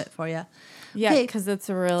picture of it for you. Yeah, Okay. because it's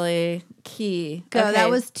really key. Go. Okay, That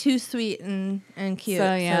was too sweet and cute. So,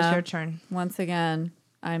 So yeah. it's your turn. once again,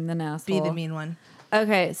 I'm the Be asshole. the mean one.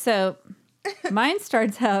 Okay, so mine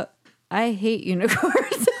starts out, I hate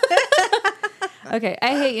unicorns. Okay,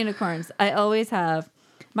 I hate unicorns. I always have.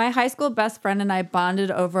 My high school best friend and I bonded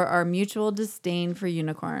over our mutual disdain for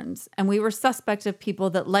unicorns, and we were suspect of people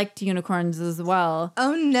that liked unicorns as well.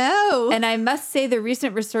 Oh no! And I must say the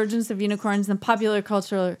recent resurgence of unicorns in popular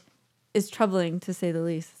culture is troubling, to say the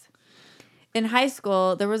least. In high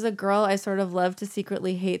school, there was a girl I sort of loved to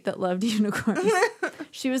secretly hate that loved unicorns.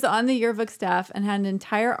 She was on the yearbook staff and had an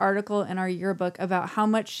entire article in our yearbook about how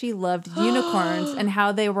much she loved unicorns and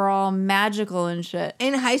how they were all magical and shit.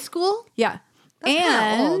 In high school? Yeah. That's kinda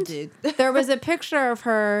and old, dude. there was a picture of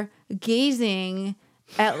her gazing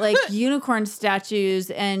at like unicorn statues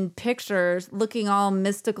and pictures looking all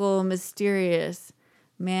mystical, mysterious.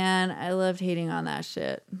 Man, I loved hating on that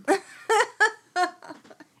shit.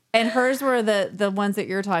 And hers were the ones that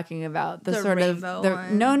you're talking about. The The sort of rainbow the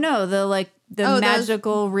one. no, the like the Oh, those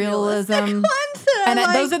magical realism. realistic ones that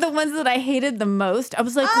And those are the ones that I hated the most. I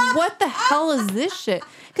was like, what the hell is this shit?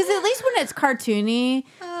 Because at least when it's cartoony,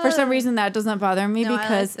 for some reason that doesn't bother me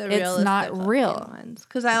because it's not real.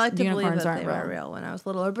 Because I like to believe Unicorns that they were real when I was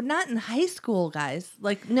littler, but not in high school, guys.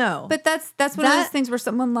 Like, no. But that's one of those things where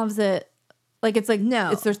someone loves it. Like, it's like,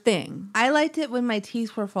 no, it's their thing. I liked it when my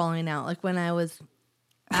teeth were falling out. Like when I was,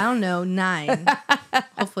 I don't know, 9.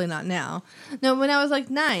 Hopefully not now. No, when I was like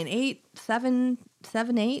 9, 8, 7,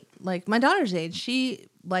 8. Like my daughter's age, she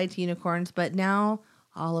liked unicorns, but now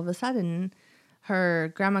all of a sudden,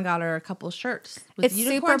 her grandma got her a couple shirts with it's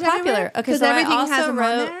unicorns super popular. Everywhere. Okay, so everything I also has them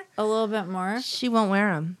wrote on there. a little bit more. She won't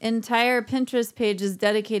wear them. Entire Pinterest page is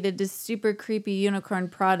dedicated to super creepy unicorn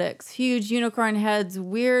products. Huge unicorn heads,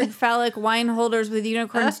 weird phallic wine holders with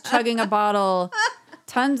unicorns chugging a bottle,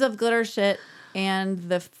 tons of glitter shit, and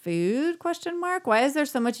the food? ? Why is there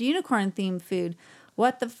so much unicorn themed food?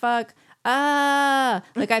 What the fuck?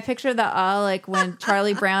 Like I picture the like when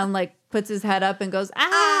Charlie Brown like puts his head up and goes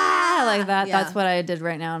like that. Yeah. That's what I did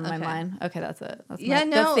right now in my mind. Okay, that's it. That's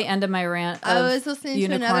the end of my rant. I was listening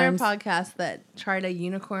to another podcast that tried a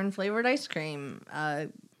unicorn flavored ice cream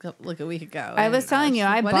like a week ago. I was telling you,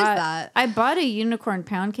 I bought a unicorn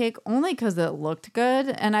pound cake only because it looked good,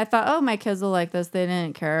 and I thought, oh, my kids will like this. They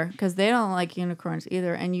didn't care because they don't like unicorns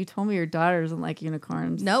either. And you told me your daughter doesn't like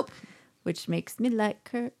unicorns. Nope. Which makes me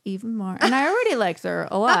like her even more. And I already liked her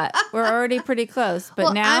a lot. We're already pretty close.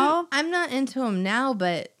 But now... I'm not into them now,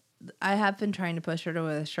 but I have been trying to push her to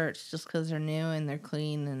wear the shirts just because they're new and they're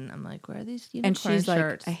clean. And I'm like, where are these unicorn shirts? And she's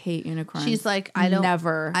like, I hate unicorns. She's like, I don't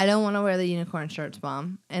want to wear the unicorn shirts,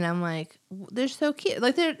 Mom. And I'm like, they're so cute.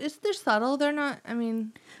 Like, they're subtle. They're not, I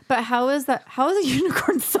mean... But how is that? How is a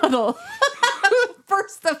unicorn subtle?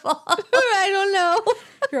 First of all, I don't know.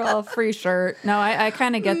 You're all free shirt. No, I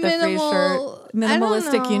kind of get the free shirt.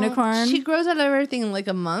 Minimalistic unicorn. She grows out of everything in like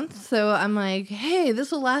a month. So I'm like, hey,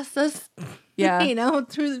 this will last us,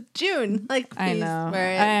 through June. Like, I know.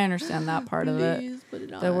 Wear it. I understand that part of it. Put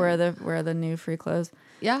it on. Wear the new free clothes.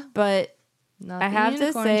 Yeah. But I have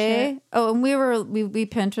to say, and we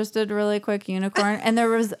Pinterested really quick unicorn, and there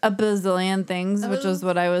was a bazillion things, which is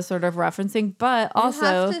what I was sort of referencing. But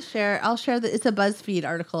also, have to share. I'll share that it's a BuzzFeed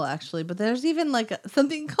article actually, but there's even like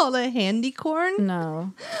something called a handycorn.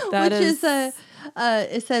 No, which is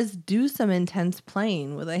it says do some intense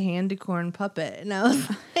playing with a handycorn puppet, and I was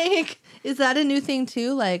like, is that a new thing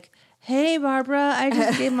too? Like, hey Barbara, I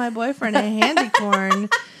just gave my boyfriend a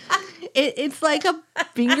handycorn. It's like a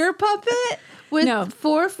finger puppet with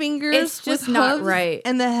 4 fingers. It's just not right.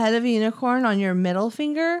 And the head of a unicorn on your middle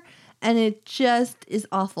finger. And it just is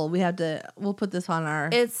awful. We'll put this on our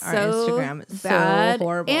Instagram. It's bad. So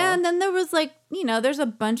horrible. And then there was like, there's a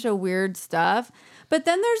bunch of weird stuff. But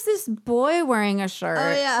then there's this boy wearing a shirt.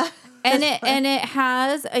 Oh, yeah. And it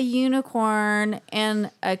has a unicorn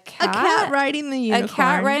and a cat. A cat riding the unicorn. A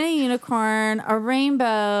cat riding a unicorn, a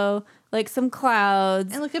rainbow, like some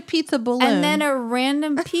clouds. And like a pizza balloon. And then a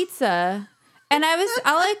random pizza. And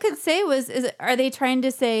all I could say was, are they trying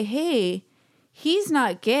to say, hey, he's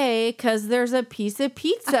not gay because there's a piece of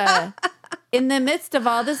pizza in the midst of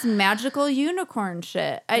all this magical unicorn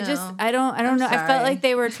shit. I don't know. I felt like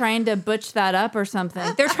they were trying to butch that up or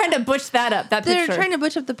something. They're trying to butch that up, that picture. They're trying to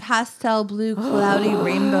butch up the pastel blue cloudy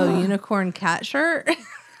rainbow unicorn cat shirt.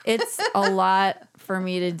 It's a lot for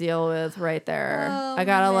me to deal with right there. I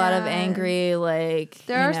got a lot of angry, like,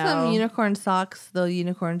 there are some unicorn socks. The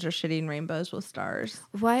unicorns are shitting rainbows with stars.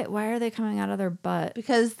 Why are they coming out of their butt?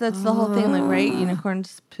 Because that's the whole thing, like, right?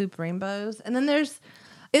 Unicorns poop rainbows. And then there's...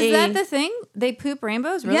 Is that the thing? They poop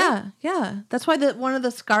rainbows? Really? Yeah. That's why one of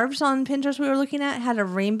the scarves on Pinterest we were looking at had a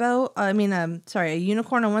rainbow. A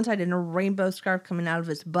unicorn on one side and a rainbow scarf coming out of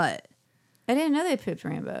its butt. I didn't know they pooped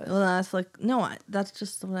rainbows. Well, that's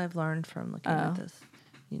just what I've learned from looking at this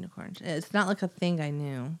unicorn. It's not like a thing I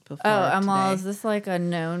knew before. Is this like a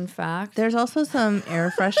known fact? There's also some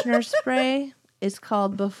air freshener spray. It's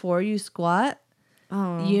called Before You Squat.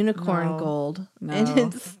 Unicorn Gold. No. And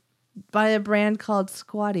it's by a brand called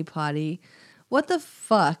Squatty Potty. What the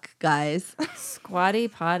fuck, guys? Squatty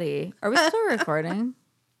Potty. Are we still recording?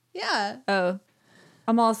 Yeah. Oh.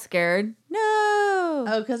 I'm all scared. No.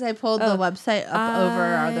 Oh, because I pulled the website up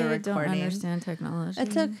over the recording. I don't understand technology.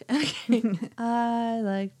 It's okay. I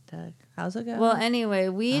like tech. How's it going? Well, anyway,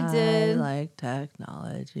 I like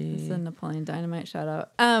technology. It's a Napoleon Dynamite shout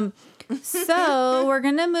out. So we're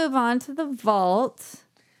going to move on to the vault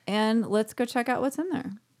and let's go check out what's in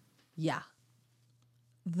there. Yeah.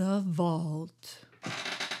 The vault.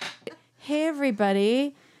 Hey,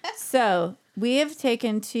 everybody. So we have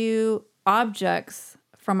taken 2 objects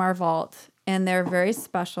from our vault, and they're very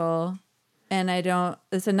special.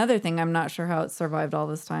 It's another thing. I'm not sure how it survived all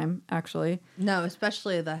this time, actually. No,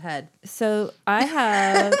 especially the head. So I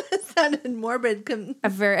have It sounded morbid. I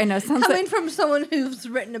know, it sounds Coming like, from someone who's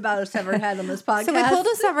written about a severed head on this podcast. so we pulled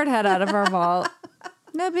a severed head out of our vault.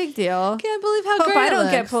 No big deal. Can't believe how Hope great I it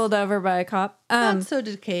don't get looks. pulled over by a cop. So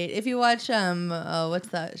did Kate. If you watch what's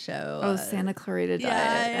that show? Santa Clarita Diet.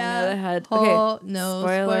 Yeah. I know the head. Oh, Okay. no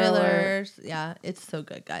Spoiler alert. spoilers. Yeah, it's so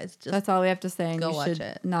good, guys. Just That's all we have to say. And go you watch should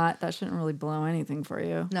it. that shouldn't really blow anything for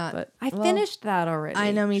you. But I well, finished that already.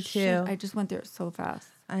 I know, me Shit, too. I just went through it so fast.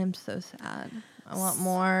 I am so sad. I want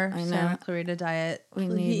more I know. Santa Clarita Diet. We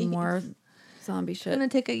please. need more zombie It's shit. gonna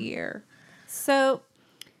take a year. So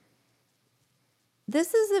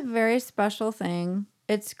this is a very special thing.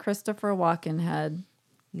 It's Christopher Walken head.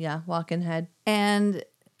 Yeah, Walking Head. And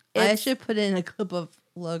I it's, should put in a clip of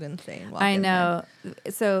Logan saying Walking I Head. know.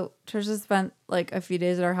 So Trisha spent like a few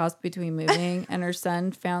days at our house between moving, and her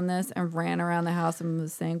son found this and ran around the house and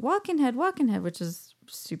was saying Walken Head, which is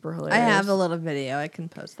super hilarious. I have a little video. I can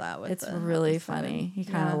post that with It's the really episode. funny. He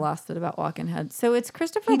kind of Yeah. lost it about Walken Head. So it's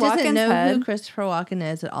Christopher He doesn't Walken's know head. who Christopher Walken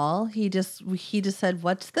is at all. He just said,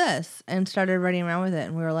 "What's this?" and started running around with it.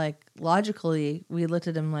 And we were like, logically, we looked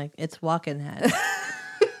at him like, "It's Walken Head,"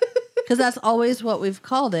 because that's always what we've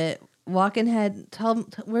called it. Walken Head.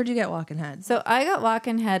 Where'd you get Walken Head? So I got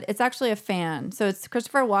Walken head. It's actually a fan. So it's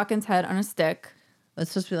Christopher Walken's head on a stick.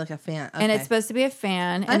 It's supposed to be like a fan, okay. And it's supposed to be a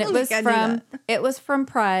fan. I And don't it was think I knew from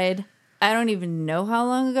Pride. I don't even know how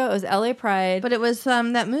long ago. It was LA Pride. But it was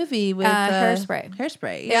that movie with Hairspray.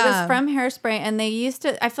 Hairspray. It Yeah, was from Hairspray, and they used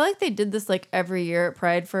to. I feel like they did this like every year at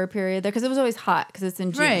Pride for a period there because it was always hot because it's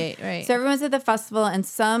in June. Right. So everyone's at the festival, and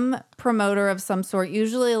some promoter of some sort,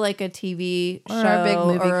 usually like a TV Or show a big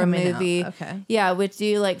movie or a coming out. movie, Okay. yeah, would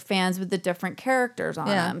do like fans with the different characters on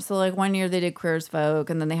Yeah. them. So like one year they did Queer as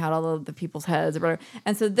Folk, and then they had all of the people's heads or whatever.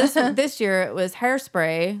 And so this year it was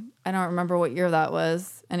Hairspray. I don't remember what year that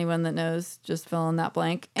was. Anyone that knows, just fill in that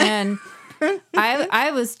blank. And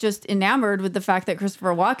I was just enamored with the fact that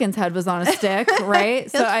Christopher Walken's head was on a stick, right?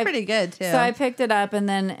 It looks pretty good too. So I picked it up, and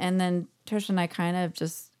then Trish and I kind of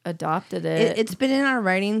just adopted it. It's been in our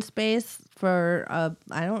writing space for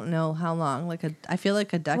I don't know how long, I feel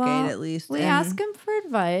like a decade at least. We and asked him for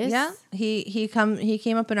advice. Yeah, he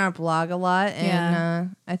came up in our blog a lot, and Yeah.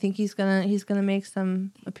 I think he's gonna make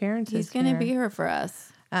some appearances. He's gonna be here for us.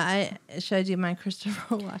 Should I do my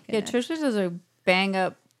Christopher Walken? Yeah, Trisha does a bang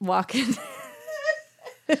up Walken.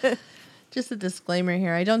 Just a disclaimer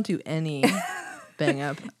here: I don't do any bang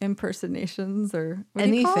up impersonations or what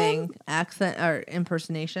do you call anything them? accent or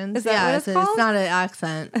impersonations. Is that what it's called? It's not an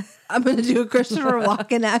accent. I'm gonna do a Christopher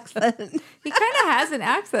Walken accent. He kind of has an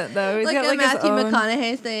accent though. He's like got a like his Matthew own-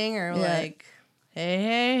 McConaughey thing, or Yeah. like,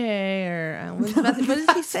 hey, or what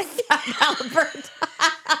does he say? Albert.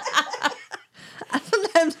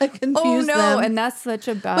 Sometimes I confuse Oh no, them. and that's such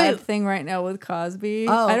a bad Wait. thing right now with Cosby.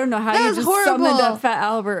 Oh, I don't know how that you was just horrible. summoned up Fat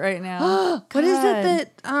Albert right now. What is God.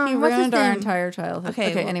 it that He what's his ruined our name? entire childhood.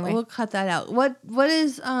 Okay, Anyway, we'll cut that out. What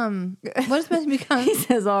is Matthew he McConaughey?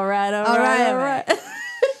 says, "All right, all All right, right, all right."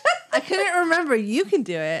 I couldn't remember. You can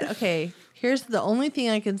do it. Okay, here's the only thing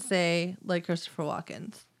I can say like Christopher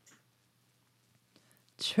Walken's.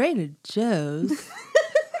 Trader Joe's.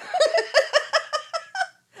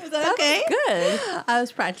 Is that okay? Good. I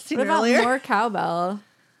was practicing What about earlier. more cowbell?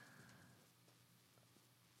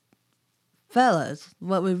 Fellas,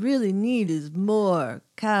 what we really need is more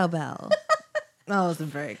cowbell. That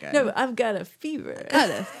wasn't very good. No, I've got a fever. Got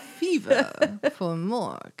a fever for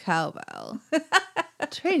more cowbell.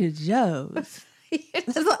 Trader Joe's.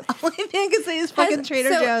 That's the only thing I can say is fucking Trader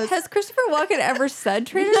Joe's. Has Christopher Walken ever said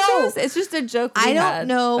Trader No. Joe's? It's just a joke. I we don't had.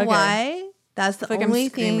 know Okay. why. That's the It's like I'm only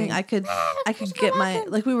screaming. thing I could get my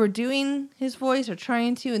like we were doing his voice or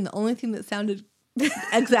trying to, and the only thing that sounded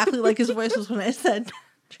exactly like his voice was when I said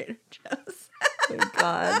Trader Joe's. Oh my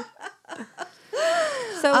God.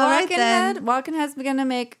 So All right, Walkenhead's going to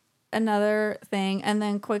make another thing, and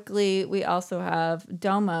then quickly we also have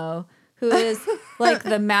Domo, who is like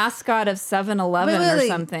the mascot of 7-Eleven or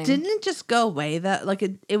something. Didn't it just go away? That like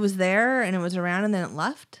it was there and it was around and then it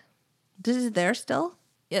left? Is it there still?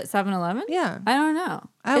 At 7-Eleven? Yeah. I don't know.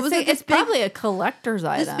 It was like it's this big- probably a collector's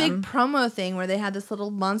This item. big promo thing where they had this little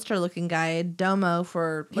monster-looking guy, Domo,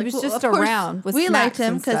 for He was well, just of course, around with we liked snacks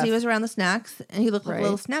him and because he stuff. was around the snacks and he looked like Right. a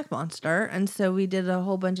little snack monster. And so we did a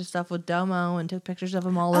whole bunch of stuff with Domo and took pictures of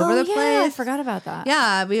him all oh, over the yeah, place. I forgot about that.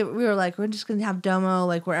 Yeah, we were like, we're just gonna have Domo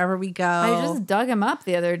like wherever we go. I just dug him up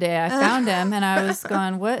the other day. I found him and I was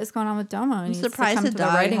going, "What is going on with Domo?" And I'm he needs to surprised come the to the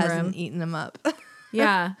dog writing hasn't room. eaten him up.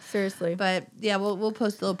 Yeah, seriously. But yeah, we'll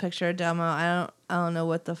post a little picture of Domo. I don't know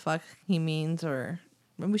what the fuck he means or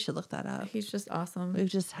We should look that up. He's just awesome. We've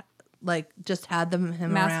just had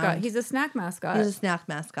him Mascot. around. He's a snack mascot. He's a snack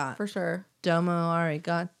mascot. For sure. Domo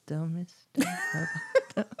arigato, Domo.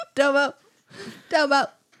 Domo.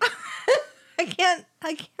 I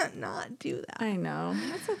can't not do that. I know.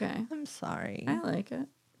 That's okay. I'm sorry. I like it.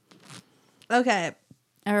 Okay.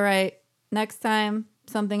 All right. Next time,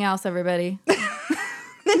 something else, everybody.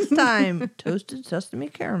 Next time, toasted sesame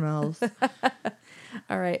caramels.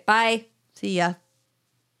 All right. Bye. See ya.